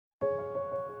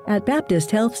At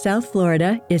Baptist Health South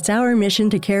Florida, it's our mission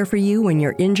to care for you when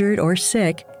you're injured or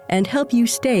sick and help you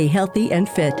stay healthy and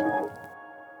fit.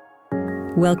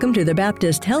 Welcome to the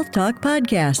Baptist Health Talk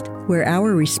podcast, where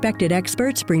our respected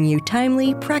experts bring you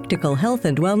timely, practical health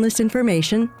and wellness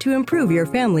information to improve your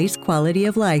family's quality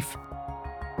of life.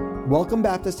 Welcome,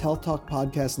 Baptist Health Talk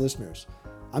podcast listeners.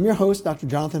 I'm your host, Dr.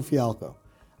 Jonathan Fialco.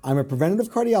 I'm a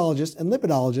preventative cardiologist and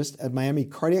lipidologist at Miami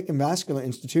Cardiac and Vascular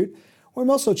Institute, where I'm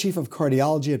also Chief of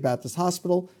Cardiology at Baptist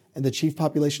Hospital and the Chief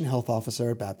Population Health Officer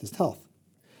at Baptist Health.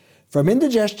 From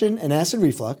indigestion and acid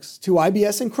reflux to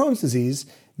IBS and Crohn's disease,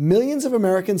 millions of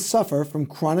Americans suffer from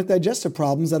chronic digestive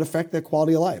problems that affect their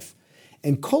quality of life.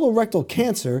 And colorectal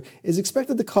cancer is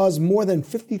expected to cause more than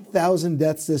 50,000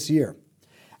 deaths this year.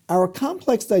 Our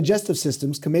complex digestive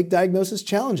systems can make diagnosis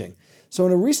challenging. So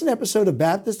in a recent episode of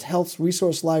Baptist Health's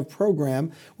Resource Live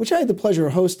program, which I had the pleasure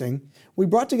of hosting, we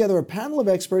brought together a panel of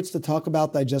experts to talk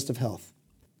about digestive health.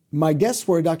 My guests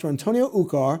were Dr. Antonio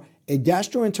Ucar, a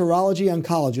gastroenterology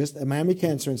oncologist at Miami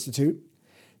Cancer Institute,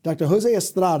 Dr. Jose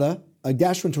Estrada, a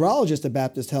gastroenterologist at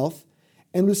Baptist Health,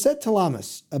 and Lucette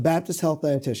Talamas, a Baptist Health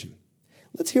dietitian.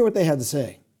 Let's hear what they had to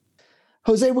say.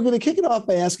 Jose, we're going to kick it off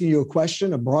by asking you a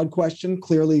question, a broad question.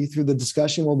 Clearly, through the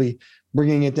discussion, we'll be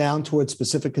bringing it down towards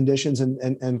specific conditions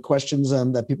and questions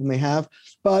that people may have.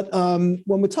 But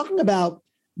when we're talking about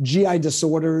GI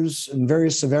disorders and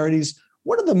various severities,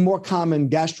 what are the more common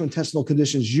gastrointestinal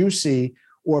conditions you see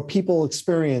or people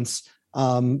experience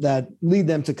that lead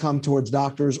them to come towards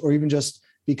doctors or even just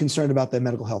be concerned about their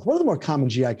medical health? What are the more common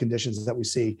GI conditions that we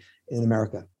see in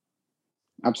America?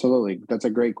 Absolutely. That's a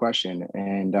great question.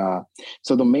 And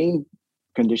so the main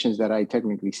conditions that I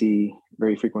technically see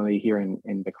very frequently here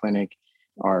in the clinic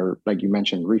are, like you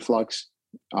mentioned, reflux.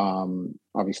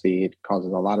 Obviously, it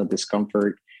causes a lot of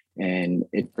discomfort and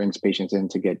it brings patients in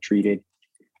to get treated.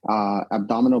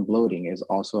 Abdominal bloating is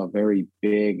also a very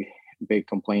big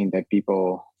complaint that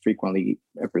people frequently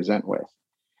present with.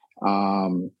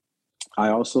 I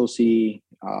also see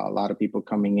a lot of people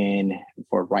coming in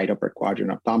for right upper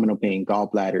quadrant abdominal pain,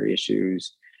 gallbladder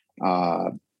issues,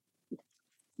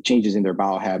 changes in their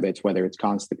bowel habits, whether it's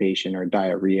constipation or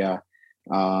diarrhea.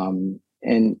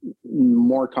 And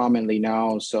more commonly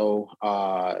now,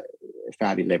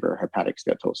 fatty liver, hepatic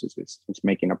steatosis is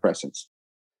making a presence.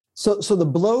 So the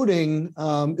bloating,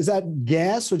 is that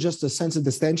gas or just a sense of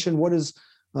distension? What is,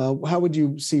 how would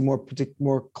you see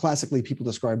more classically people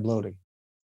describe bloating?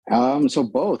 So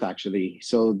both actually.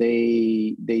 So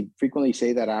they frequently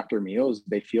say that after meals,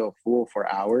 they feel full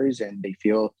for hours and they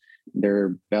feel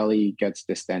their belly gets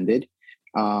distended.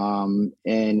 And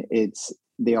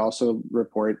they also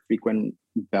report frequent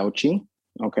belching,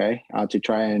 to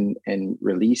try and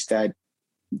release that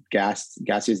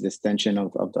gaseous distension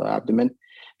of the abdomen,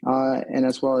 and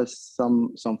as well as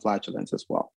some flatulence as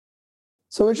well.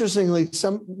 So interestingly,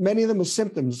 many of them are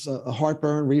symptoms: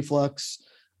 heartburn, reflux,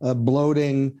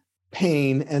 bloating,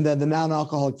 pain, and then the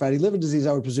non-alcoholic fatty liver disease.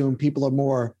 I would presume people are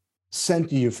more sent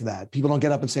to you for that. People don't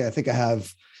get up and say, "I think I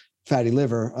have fatty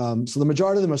liver." So the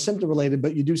majority of them are symptom related,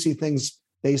 but you do see things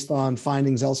based on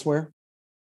findings elsewhere.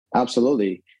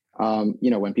 Absolutely.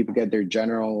 When people get their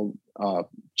general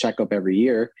checkup every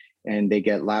year and they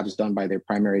get labs done by their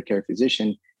primary care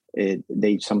physician,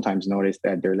 they sometimes notice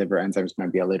that their liver enzymes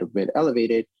might be a little bit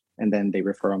elevated, and then they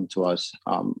refer them to us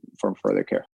for further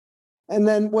care. And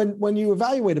then when you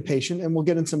evaluate a patient, and we'll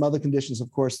get into some other conditions,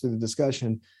 of course, through the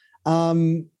discussion,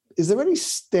 is there any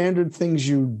standard things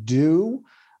you do?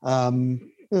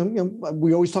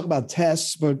 We always talk about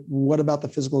tests, but what about the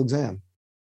physical exam?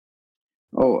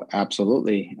 Oh,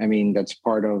 absolutely. I mean, that's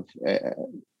part of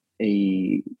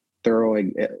a thorough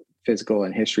physical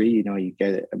and history. You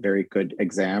get a very good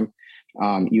exam.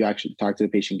 You actually talk to the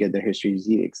patient, get their history,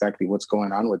 see exactly what's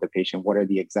going on with the patient. What are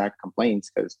the exact complaints?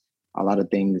 Because a lot of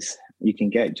things you can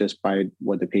get just by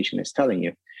what the patient is telling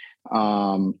you.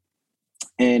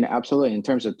 And absolutely, in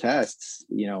terms of tests,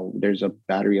 there's a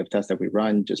battery of tests that we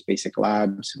run, just basic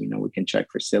labs. We can check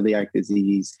for celiac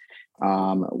disease.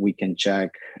 We can check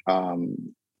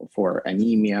for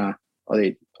anemia,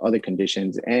 other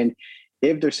conditions. And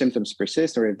if their symptoms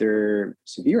persist or if they're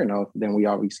severe enough, then we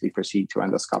obviously proceed to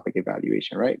endoscopic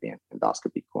evaluation, right? The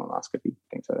endoscopy, colonoscopy,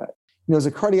 things like that. As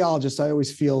a cardiologist, I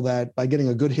always feel that by getting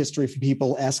a good history for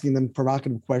people, asking them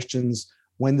provocative questions,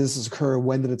 when does this occur,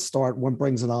 when did it start, what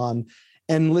brings it on,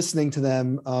 and listening to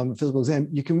them, physical exam,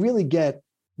 you can really get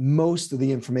most of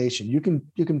the information. You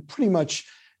can pretty much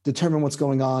determine what's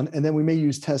going on, and then we may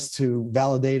use tests to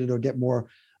validate it or get more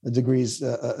degrees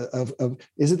of.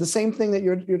 Is it the same thing that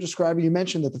you're describing? You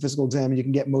mentioned that the physical exam, you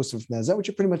can get most of it from that. Is that what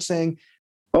you're pretty much saying?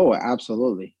 Oh,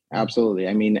 absolutely. Absolutely.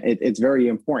 I mean, it's very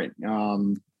important.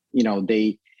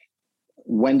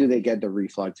 when do they get the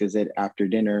reflux? Is it after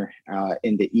dinner,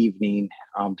 in the evening?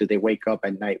 Do they wake up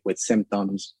at night with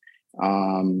symptoms?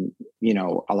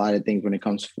 A lot of things when it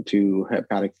comes to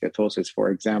hepatic steatosis, for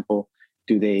example,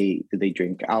 do they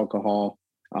drink alcohol?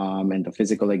 And the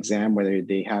physical exam, whether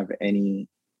they have any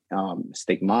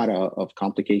stigmata of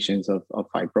complications of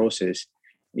fibrosis,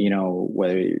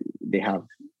 whether they have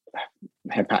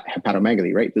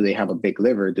hepatomegaly, right? Do they have a big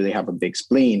liver? Do they have a big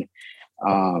spleen?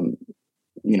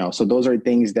 So those are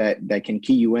things that can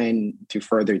key you in to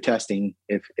further testing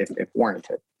if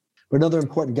warranted. But another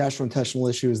important gastrointestinal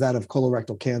issue is that of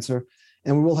colorectal cancer.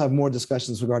 And we will have more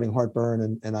discussions regarding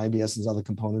heartburn and IBS and other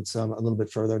components a little bit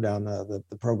further down the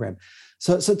program.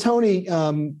 So Tony,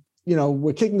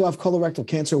 we're kicking off Colorectal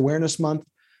Cancer Awareness Month.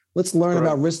 Let's learn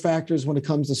about risk factors when it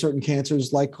comes to certain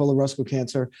cancers like colorectal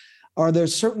cancer. Are there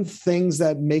certain things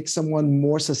that make someone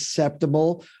more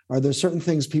susceptible? Are there certain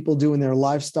things people do in their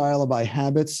lifestyle or by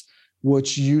habits,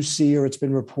 which you see or it's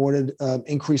been reported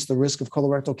increase the risk of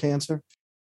colorectal cancer?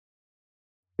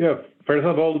 Yeah, first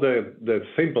of all, the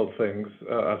simple things.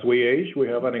 As we age, we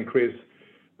have an increased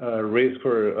risk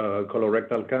for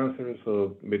colorectal cancer.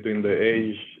 So between the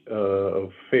age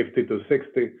of 50 to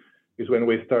 60 is when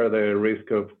we start the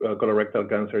risk of colorectal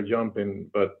cancer jumping.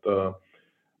 But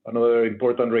another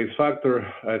important risk factor,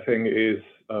 I think, is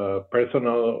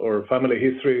personal or family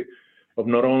history of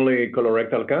not only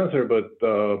colorectal cancer, but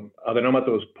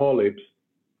adenomatous polyps,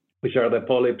 which are the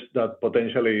polyps that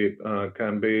potentially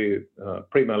can be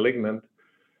pre-malignant.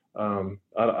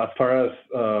 As far as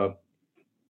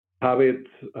habits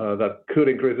that could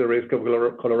increase the risk of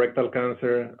colorectal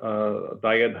cancer,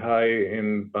 diet high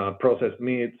in processed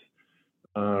meats,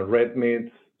 red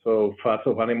meats, so fats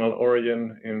of animal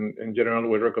origin. In general,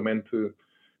 we recommend to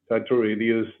try to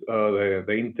reduce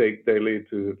the intake daily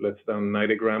to less than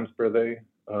 90 grams per day.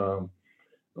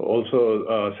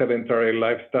 Also, sedentary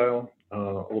lifestyle,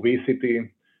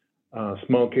 obesity,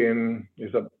 smoking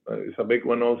is a big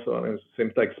one also. And it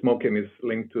seems like smoking is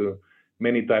linked to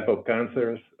many types of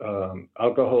cancers,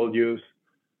 alcohol use,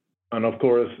 and of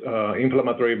course,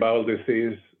 inflammatory bowel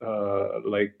disease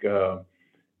like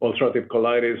ulcerative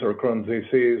colitis or Crohn's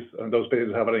disease, and those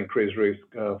patients have an increased risk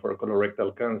for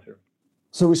colorectal cancer.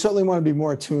 So we certainly want to be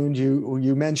more attuned.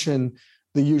 You mentioned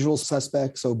the usual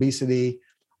suspects: obesity,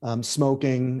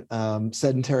 smoking,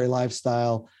 sedentary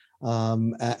lifestyle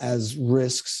as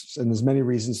risks, and there's many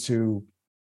reasons to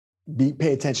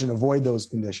pay attention, avoid those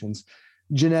conditions.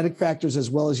 Genetic factors as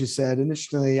well, as you said.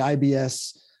 Initially,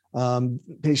 IBS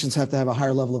patients have to have a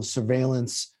higher level of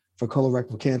surveillance for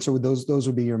colorectal cancer. Those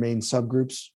would be your main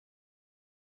subgroups?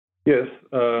 Yes.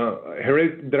 There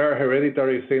are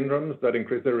hereditary syndromes that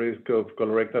increase the risk of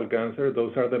colorectal cancer.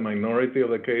 Those are the minority of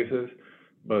the cases.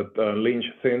 But Lynch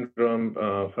syndrome,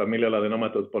 familial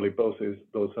adenomatous polyposis,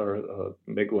 those are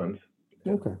big ones.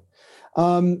 Okay.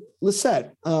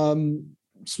 Lisette,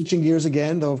 switching gears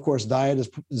again, though, of course, diet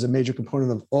is a major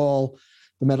component of all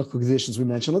the medical conditions we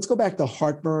mentioned. Let's go back to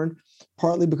heartburn,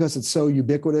 partly because it's so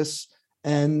ubiquitous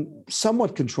and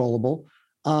somewhat controllable.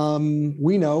 I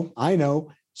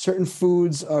know, certain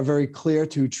foods are very clear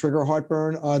to trigger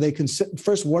heartburn. Are they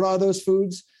first, what are those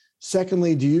foods?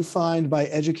 Secondly, do you find by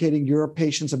educating your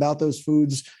patients about those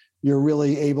foods, you're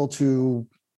really able to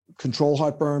control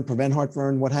heartburn, prevent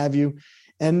heartburn, what have you?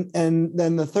 And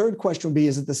then the third question would be,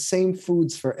 is it the same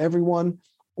foods for everyone,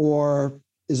 or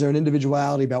is there an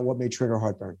individuality about what may trigger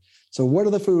heartburn? So what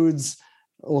are the foods?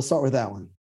 We'll start with that one.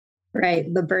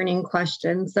 Right, the burning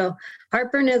question. So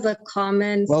heartburn is a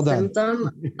common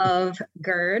symptom of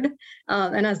GERD.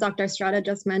 And as Dr. Estrada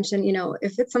just mentioned,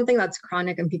 if it's something that's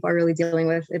chronic and people are really dealing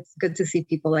with, it's good to see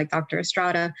people like Dr.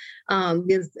 Estrada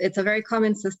because it's a very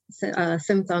common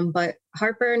symptom, but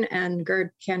heartburn and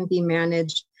GERD can be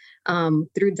managed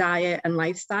through diet and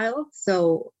lifestyle.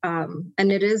 So,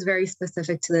 and it is very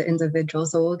specific to the individual.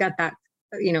 So we'll get that,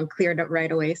 cleared up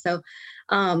right away. So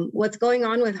what's going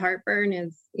on with heartburn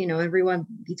is, everyone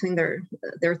between their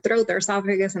throat, their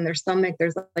esophagus, and their stomach,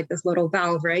 there's like this little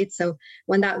valve, right? So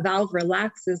when that valve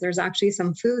relaxes, there's actually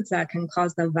some foods that can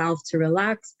cause the valve to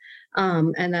relax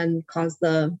and then cause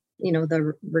the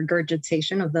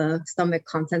regurgitation of the stomach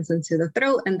contents into the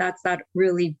throat. And that's that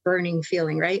really burning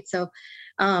feeling, right? So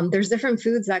there's different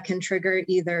foods that can trigger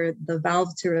either the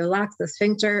valve to relax, the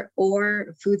sphincter,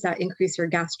 or foods that increase your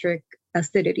gastric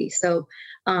acidity. So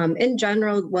in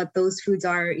general, what those foods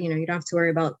are, you don't have to worry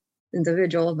about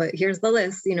individual, but here's the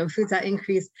list, foods that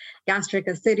increase gastric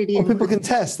acidity. Well, people can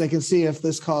test. They can see if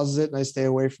this causes it and I stay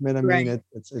away from it. I mean,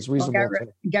 it's reasonable. Well,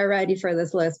 get ready for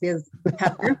this list, because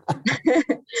pepper,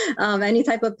 any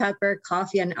type of pepper,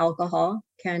 coffee, and alcohol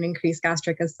can increase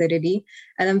gastric acidity.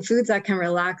 And then foods that can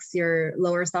relax your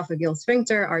lower esophageal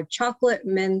sphincter are chocolate,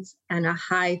 mint, and a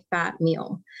high-fat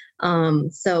meal.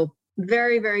 So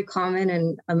very, very common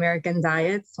in American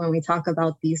diets when we talk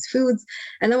about these foods.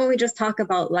 And then when we just talk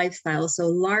about lifestyle, so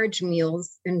large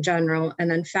meals in general,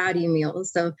 and then fatty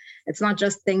meals. So it's not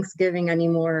just Thanksgiving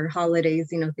anymore,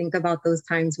 holidays, think about those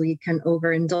times we can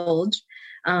overindulge.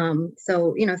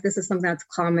 So, if this is something that's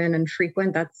common and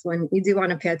frequent, that's when you do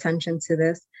want to pay attention to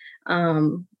this.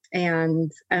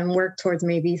 And work towards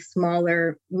maybe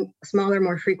smaller,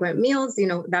 more frequent meals.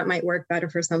 That might work better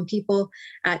for some people.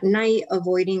 At night,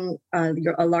 avoiding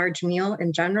a large meal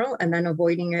in general, and then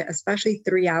avoiding it, especially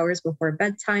 3 hours before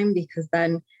bedtime, because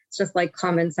then it's just like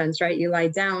common sense, right? You lie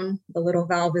down, the little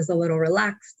valve is a little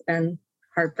relaxed, and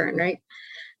heartburn, right?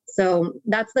 So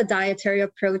that's the dietary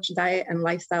approach. Diet and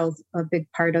lifestyle is a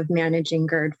big part of managing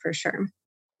GERD for sure.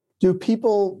 Do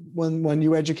people, when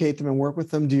you educate them and work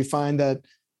with them, do you find that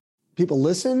people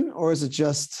listen, or is it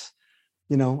just,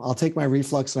 I'll take my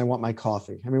reflux and I want my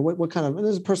coffee? I mean, what kind of, and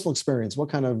this is a personal experience, what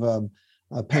kind of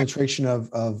penetration of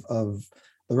the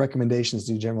recommendations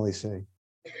do you generally see?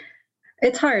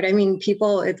 It's hard. I mean,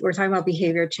 we're talking about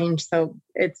behavior change. So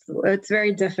it's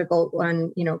very difficult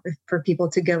when, for people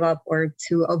to give up or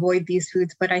to avoid these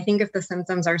foods. But I think if the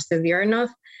symptoms are severe enough,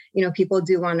 people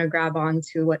do want to grab on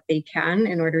to what they can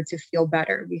in order to feel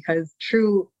better, because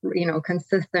true,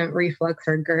 consistent reflux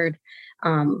or GERD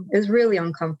is really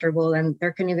uncomfortable. And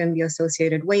there can even be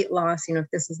associated weight loss. If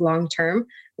this is long-term,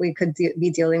 we could be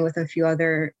dealing with a few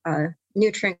other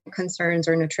nutrient concerns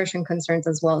or nutrition concerns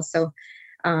as well. So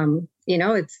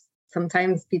it's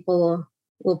sometimes people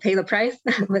will pay the price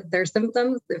with their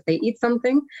symptoms if they eat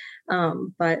something.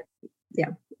 But yeah.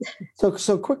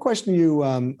 So quick question to you,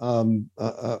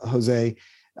 Jose.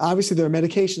 Obviously, there are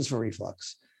medications for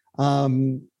reflux.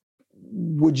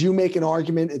 Would you make an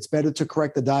argument it's better to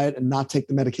correct the diet and not take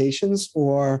the medications,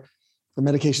 or the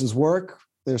medications work,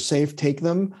 they're safe, take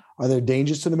them? Are there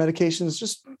dangers to the medications?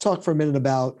 Just talk for a minute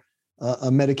about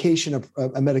a medication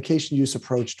use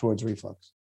approach towards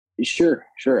reflux. Sure,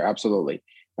 absolutely.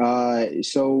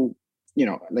 So,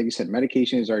 like you said,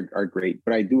 medications are great,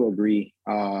 but I do agree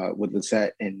with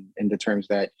Lisette in the terms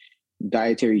that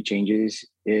dietary changes,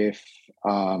 if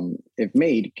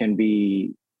made, can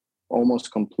be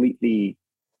almost completely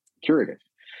curative.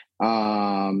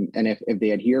 And if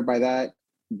they adhere by that,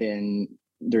 then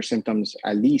their symptoms,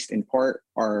 at least in part,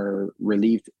 are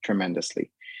relieved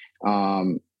tremendously.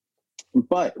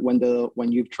 But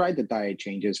when you've tried the diet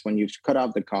changes, when you've cut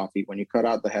out the coffee, when you cut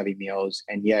out the heavy meals,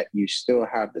 and yet you still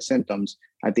have the symptoms,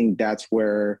 I think that's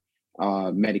where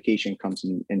medication comes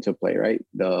into play, right?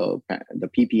 The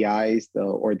PPIs,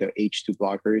 or the H2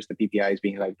 blockers, the PPIs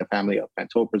being like the family of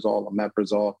pantoprazole,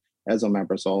 omeprazole,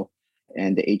 esomeprazole,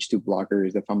 and the H2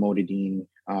 blockers, the famotidine,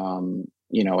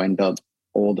 and the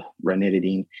old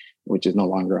ranitidine, which is no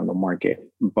longer on the market.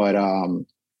 But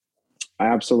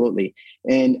absolutely.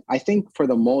 And I think for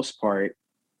the most part,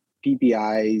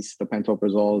 PPIs, the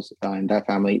pantoprazoles, and that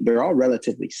family, they're all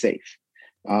relatively safe.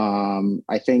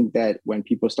 I think that when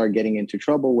people start getting into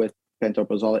trouble with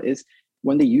pantoprazole is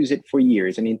when they use it for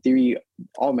years. And in theory,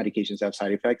 all medications have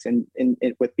side effects. And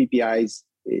with PPIs,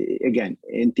 again,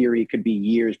 in theory, it could be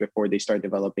years before they start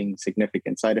developing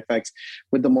significant side effects,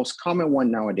 with the most common one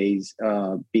nowadays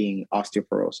being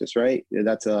osteoporosis, right?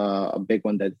 That's a big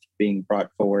one that's being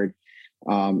brought forward.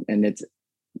 And it's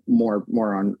more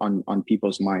on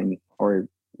people's mind, or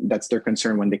that's their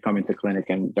concern when they come into clinic,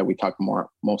 and that we talk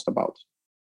most about.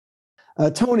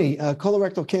 Tony,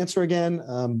 colorectal cancer again,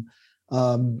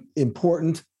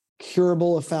 important,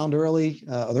 curable if found early,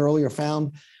 the earlier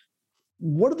found.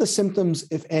 What are the symptoms,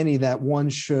 if any, that one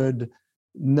should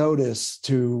notice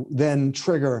to then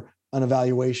trigger an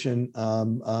evaluation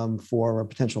for a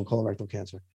potential colorectal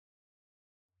cancer?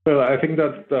 Well, I think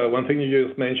that one thing you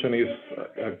just mentioned is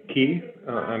key,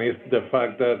 and it's the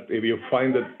fact that if you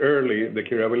find it early, the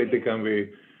curability can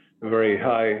be very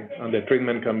high and the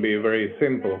treatment can be very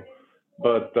simple.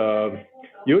 But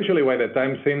usually by the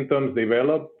time symptoms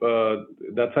develop,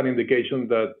 that's an indication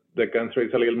that the cancer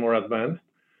is a little more advanced.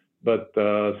 But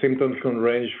symptoms can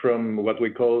range from what we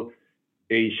call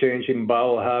a change in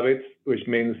bowel habits, which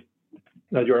means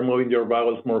that you are moving your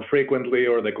bowels more frequently,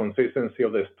 or the consistency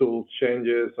of the stool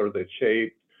changes, or the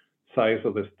shape, size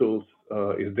of the stools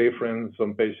is different.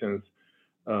 Some patients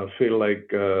feel like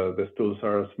the stools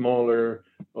are smaller,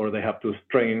 or they have to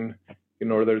strain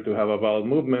in order to have a bowel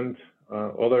movement.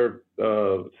 Other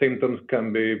symptoms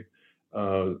can be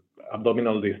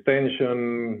abdominal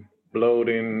distension,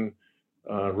 bloating,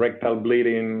 rectal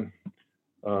bleeding,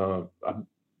 the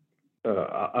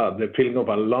feeling of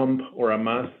a lump or a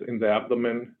mass in the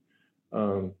abdomen.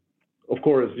 Of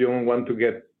course, you don't want to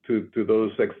get to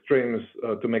those extremes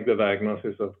to make the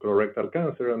diagnosis of colorectal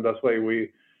cancer, and that's why we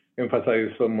emphasize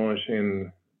so much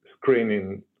in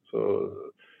screening.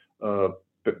 So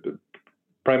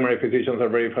primary physicians are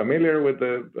very familiar with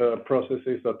the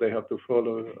processes that they have to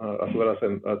follow, as well as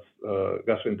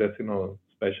gastrointestinal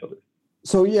specialists.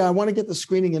 So yeah, I want to get the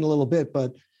screening in a little bit,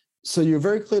 but so you're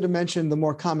very clear to mention the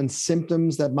more common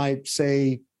symptoms that might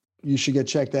say you should get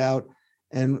checked out.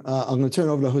 And I'm going to turn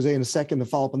it over to Jose in a second to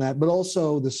follow up on that. But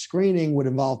also the screening would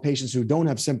involve patients who don't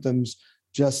have symptoms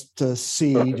just to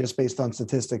see, just based on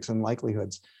statistics and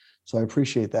likelihoods. So I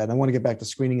appreciate that. And I want to get back to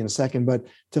screening in a second. But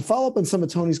to follow up on some of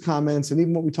Tony's comments and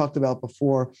even what we talked about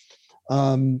before,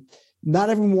 not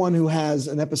everyone who has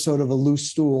an episode of a loose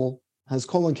stool has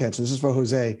colon cancer. This is for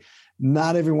Jose.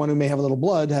 Not everyone who may have a little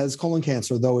blood has colon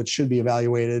cancer, though it should be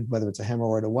evaluated, whether it's a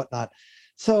hemorrhoid or whatnot.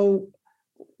 So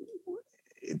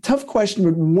tough question,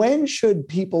 but when should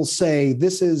people say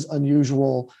this is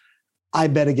unusual, I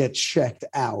better get checked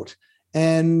out?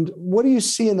 And what do you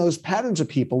see in those patterns of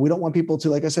people? We don't want people to,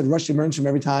 like I said, rush to the emergency room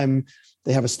every time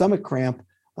they have a stomach cramp.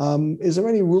 Is there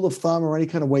any rule of thumb or any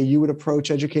kind of way you would approach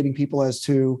educating people as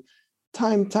to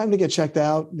time to get checked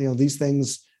out? You know, these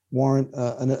things warrant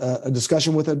a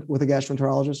discussion with a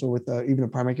gastroenterologist or with even a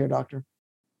primary care doctor?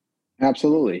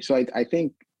 Absolutely. So I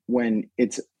think when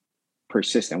it's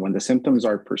persistent, when the symptoms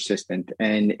are persistent,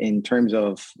 and in terms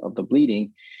of the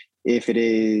bleeding, if it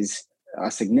is a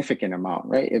significant amount,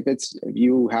 right? If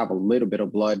you have a little bit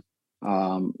of blood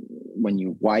when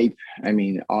you wipe, I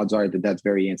mean, odds are that that's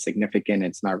very insignificant.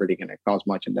 It's not really going to cause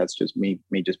much, and that's just may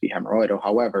just be hemorrhoidal.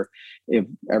 However, if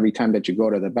every time that you go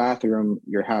to the bathroom,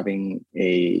 you're having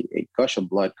a gush of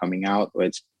blood coming out,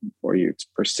 it's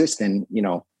persistent,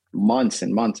 months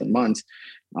and months and months,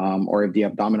 or if the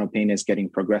abdominal pain is getting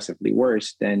progressively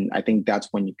worse, then I think that's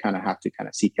when you kind of have to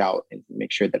seek out and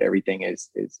make sure that everything is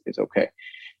okay.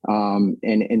 And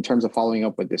in terms of following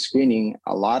up with the screening,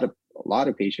 a lot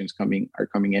of patients are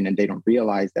coming in and they don't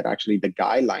realize that actually the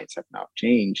guidelines have now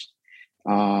changed.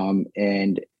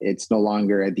 And it's no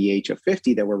longer at the age of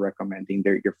 50 that we're recommending.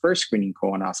 Your first screening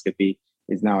colonoscopy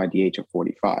is now at the age of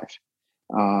 45.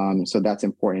 So that's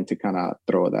important to kind of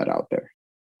throw that out there.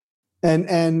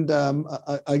 And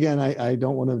again, I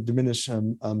don't want to diminish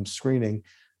screening.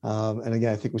 And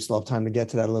again, I think we still have time to get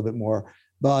to that a little bit more.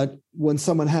 But when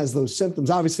someone has those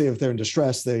symptoms, obviously, if they're in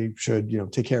distress, they should,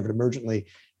 take care of it emergently.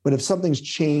 But if something's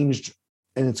changed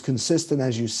and it's consistent,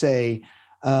 as you say,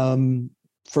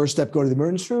 first step, go to the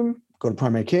emergency room, go to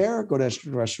primary care, go to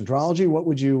gastroenterology. What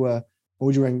would you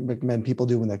recommend people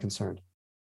do when they're concerned?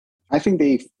 I think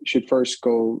they should first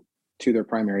go to their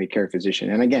primary care physician.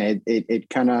 And again,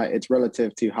 it's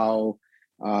relative to how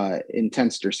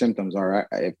intense their symptoms are.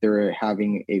 If they're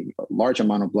having a large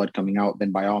amount of blood coming out,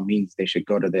 then by all means they should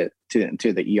go to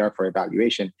the ER for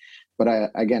evaluation. But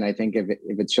I think if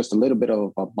it's just a little bit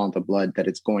of a amount of blood that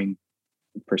it's going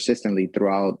persistently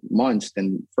throughout months,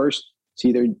 then first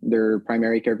see their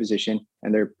primary care physician,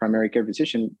 and their primary care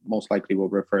physician most likely will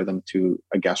refer them to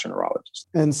a gastroenterologist.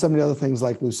 And some of the other things,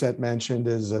 like Lucette mentioned,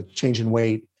 is a change in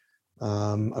weight,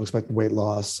 unexpected weight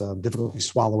loss, difficulty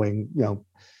swallowing,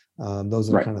 those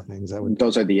are the kind of things that would.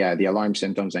 Those are the alarm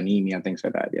symptoms, anemia, things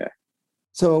like that. Yeah.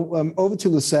 So over to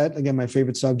Lucette. Again, my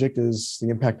favorite subject is the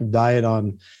impact of diet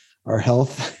on our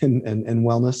health and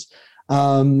wellness.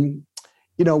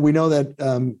 We know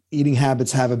that eating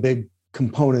habits have a big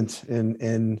component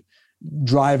in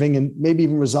driving and maybe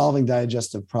even resolving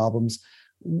digestive problems.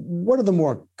 What are the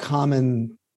more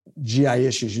common GI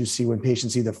issues you see when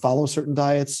patients either follow certain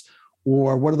diets,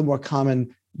 or what are the more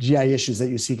common GI issues that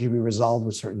you see can be resolved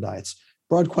with certain diets?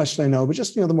 Broad question, I know, but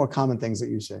just, the more common things that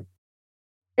you see.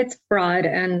 It's broad.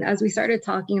 And as we started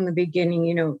talking in the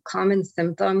beginning, common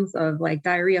symptoms of like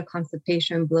diarrhea,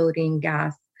 constipation, bloating,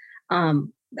 gas.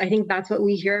 I think that's what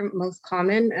we hear most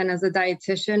common. And as a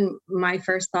dietitian, my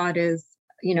first thought is,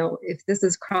 if this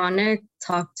is chronic,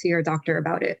 talk to your doctor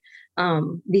about it.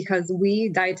 Because we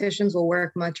dietitians will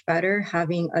work much better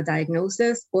having a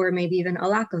diagnosis or maybe even a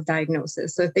lack of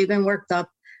diagnosis. So if they've been worked up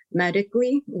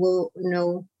medically, we'll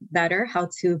know better how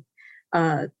to,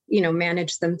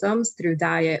 manage symptoms through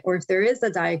diet. Or if there is a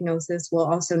diagnosis, we'll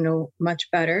also know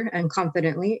much better and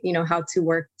confidently, how to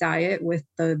work diet with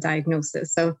the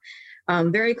diagnosis. So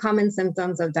very common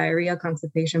symptoms of diarrhea,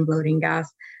 constipation, bloating,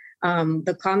 gas.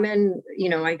 The common,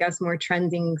 I guess more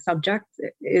trending subject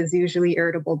is usually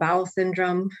irritable bowel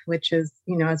syndrome, which is,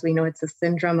 as we know, it's a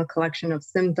syndrome, a collection of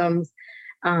symptoms.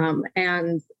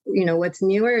 And what's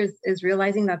newer is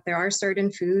realizing that there are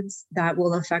certain foods that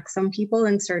will affect some people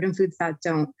and certain foods that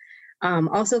don't.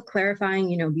 Also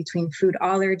clarifying, between food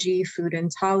allergy, food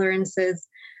intolerances.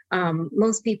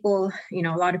 Most people, a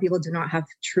lot of people do not have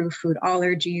true food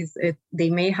allergies. They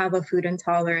may have a food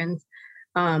intolerance.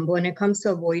 But when it comes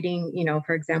to avoiding,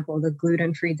 for example, the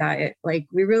gluten-free diet, like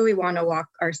we really want to walk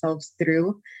ourselves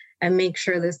through and make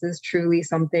sure this is truly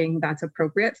something that's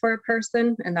appropriate for a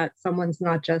person and that someone's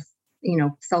not just,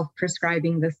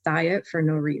 self-prescribing this diet for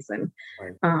no reason.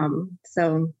 Right.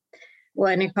 So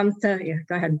when it comes to,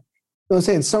 go ahead. I was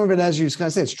saying some of it, as you kind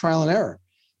of say, it's trial and error.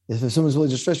 If someone's really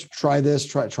distressed, try this,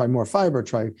 try more fiber,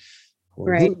 try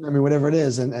right. gluten, whatever it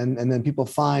is, and then people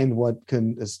find what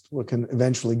can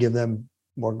eventually give them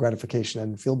more gratification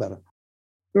and feel better.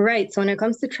 Right. So when it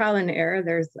comes to trial and error,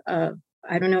 there's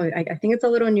I don't know, I think it's a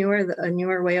little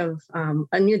newer way of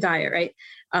a new diet, right?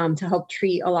 To help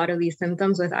treat a lot of these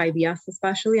symptoms with IBS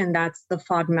especially, and that's the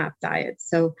FODMAP diet.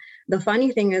 So the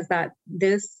funny thing is that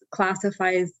this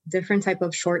classifies different type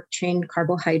of short chain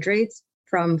carbohydrates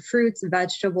from fruits,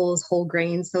 vegetables, whole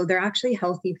grains. So they're actually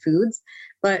healthy foods,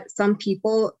 but some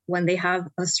people, when they have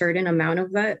a certain amount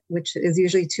of that, which is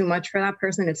usually too much for that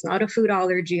person, it's not a food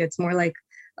allergy, it's more like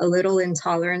a little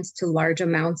intolerance to large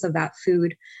amounts of that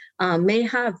food, may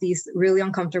have these really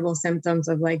uncomfortable symptoms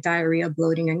of like diarrhea,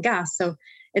 bloating, and gas. So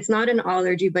it's not an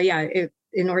allergy, but yeah,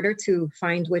 in order to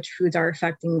find which foods are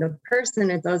affecting the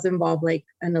person, it does involve like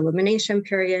an elimination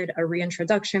period, a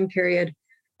reintroduction period,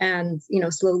 and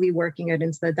slowly working it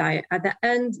into the diet. At the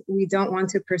end, we don't want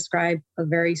to prescribe a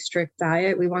very strict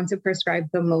diet. We want to prescribe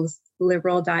the most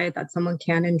liberal diet that someone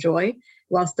can enjoy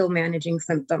while still managing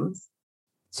symptoms.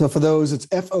 So for those, it's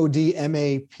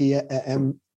FODMAP,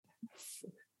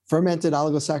 fermented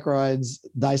oligosaccharides,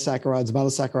 disaccharides,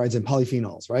 monosaccharides, and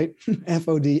polyphenols, right?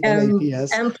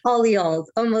 FODMAPs. And polyols,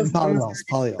 almost.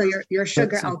 Polyols. So your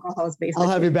sugar alcohols, basically. I'll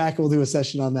have you back. We'll do a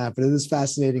session on that, but it is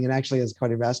fascinating and actually has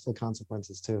cardiovascular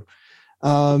consequences too.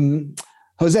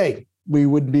 Jose, we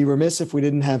would be remiss if we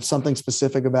didn't have something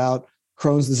specific about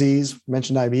Crohn's disease. You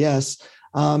mentioned IBS.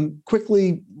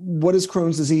 Quickly, what is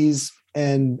Crohn's disease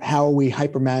and how are we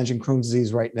hypermanaging Crohn's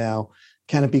disease right now?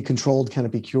 Can it be controlled? Can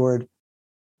it be cured?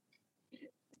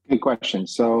 Good question.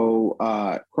 So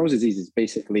Crohn's disease is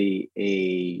basically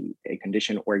a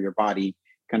condition where your body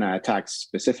kind of attacks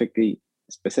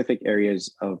specific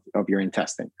areas of your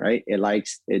intestine, right?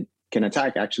 It can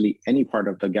attack actually any part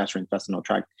of the gastrointestinal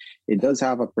tract. It does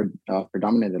have a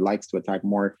predominant, it likes to attack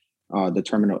more the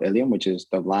terminal ileum, which is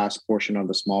the last portion of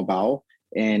the small bowel,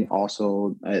 and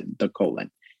also the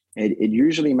colon. It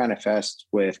usually manifests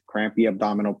with crampy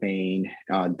abdominal pain,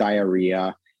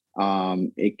 diarrhea.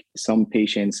 Some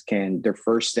patients their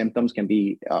first symptoms can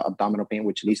be abdominal pain,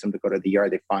 which leads them to go to the ER.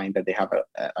 They find that they have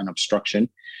an obstruction,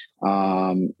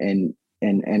 or an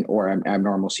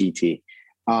abnormal CT.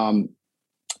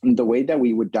 The way that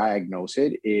we would diagnose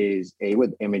it is A,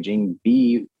 with imaging,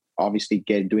 B, obviously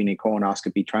doing a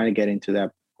colonoscopy, trying to get into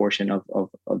that portion of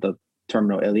the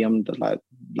terminal ileum, the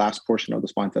last portion of the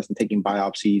small intestine, taking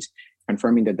biopsies,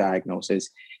 confirming the diagnosis.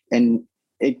 And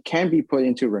it can be put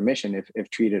into remission if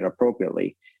treated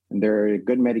appropriately. And there are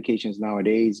good medications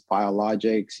nowadays,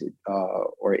 biologics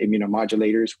or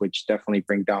immunomodulators, which definitely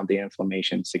bring down the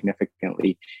inflammation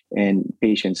significantly, and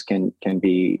patients can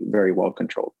be very well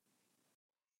controlled.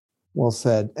 Well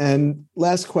said. And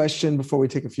last question before we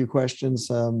take a few questions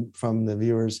from the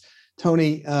viewers.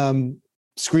 Tony,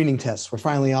 screening tests, we're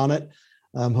finally on it.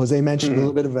 Jose mentioned a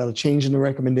little bit about a change in the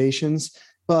recommendations,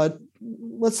 but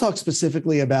let's talk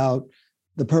specifically about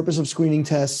the purpose of screening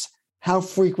tests, how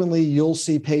frequently you'll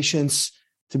see patients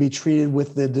to be treated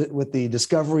with the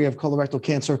discovery of colorectal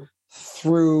cancer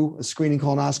through a screening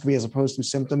colonoscopy as opposed to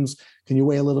symptoms. Can you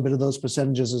weigh a little bit of those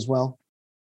percentages as well?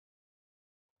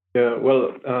 Yeah,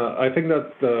 well, I think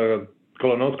that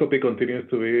colonoscopy continues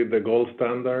to be the gold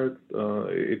standard.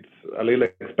 It's a little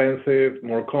expensive,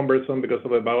 more cumbersome because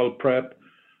of the bowel prep.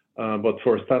 But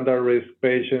for standard risk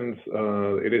patients,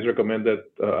 it is recommended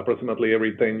approximately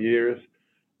every 10 years.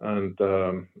 And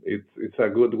it's a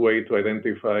good way to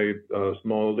identify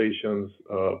small lesions,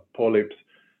 polyps,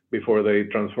 before they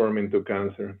transform into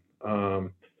cancer.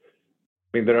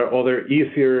 There are other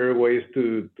easier ways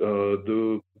to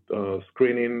do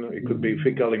screening. It could be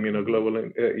fecal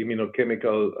immunoglobulin,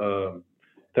 immunochemical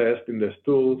test in the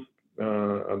stools.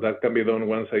 That can be done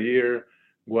once a year.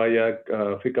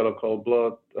 Guaiac, fecal occult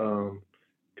blood,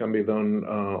 can be done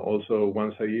also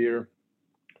once a year.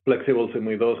 flexible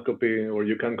sigmoidoscopy, or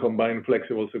you can combine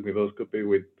flexible sigmoidoscopy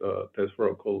with tests for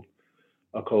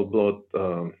occult blood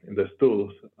in the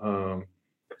stools.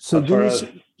 So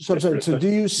do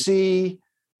you see,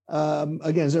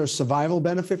 again, is there a survival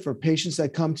benefit for patients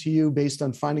that come to you based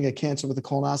on finding a cancer with a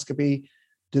colonoscopy?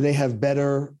 Do they have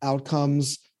better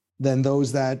outcomes than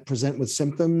those that present with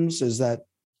symptoms? Is that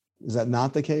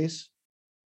not the case?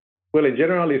 Well, in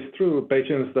general, it's true.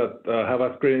 Patients that have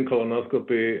a screening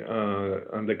colonoscopy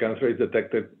and the cancer is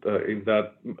detected in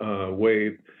that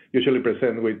way usually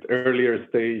present with earlier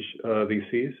stage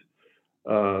disease.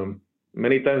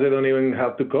 Many times they don't even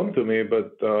have to come to me,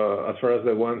 but as far as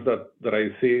the ones that I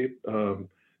see,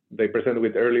 they present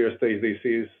with earlier stage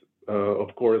disease,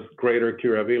 of course, greater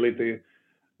curability,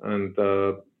 and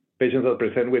patients that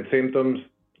present with symptoms,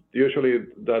 usually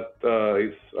that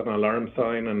is an alarm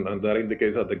sign, and that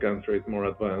indicates that the cancer is more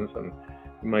advanced and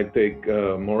it might take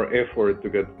more effort to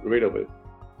get rid of it.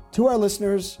 To our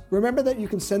listeners, remember that you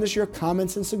can send us your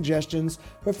comments and suggestions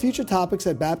for future topics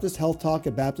at Baptist Health Talk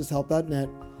at baptisthealth.net.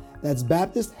 That's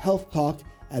Baptist Health Talk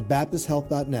at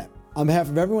baptisthealth.net. On behalf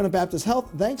of everyone at Baptist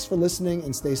Health, thanks for listening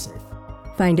and stay safe.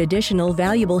 Find additional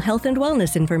valuable health and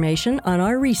wellness information on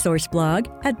our resource blog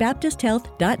at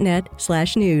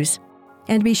baptisthealth.net/news.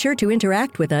 And be sure to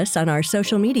interact with us on our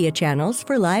social media channels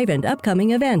for live and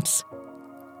upcoming events.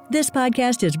 This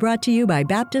podcast is brought to you by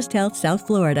Baptist Health South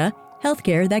Florida,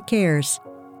 healthcare that cares.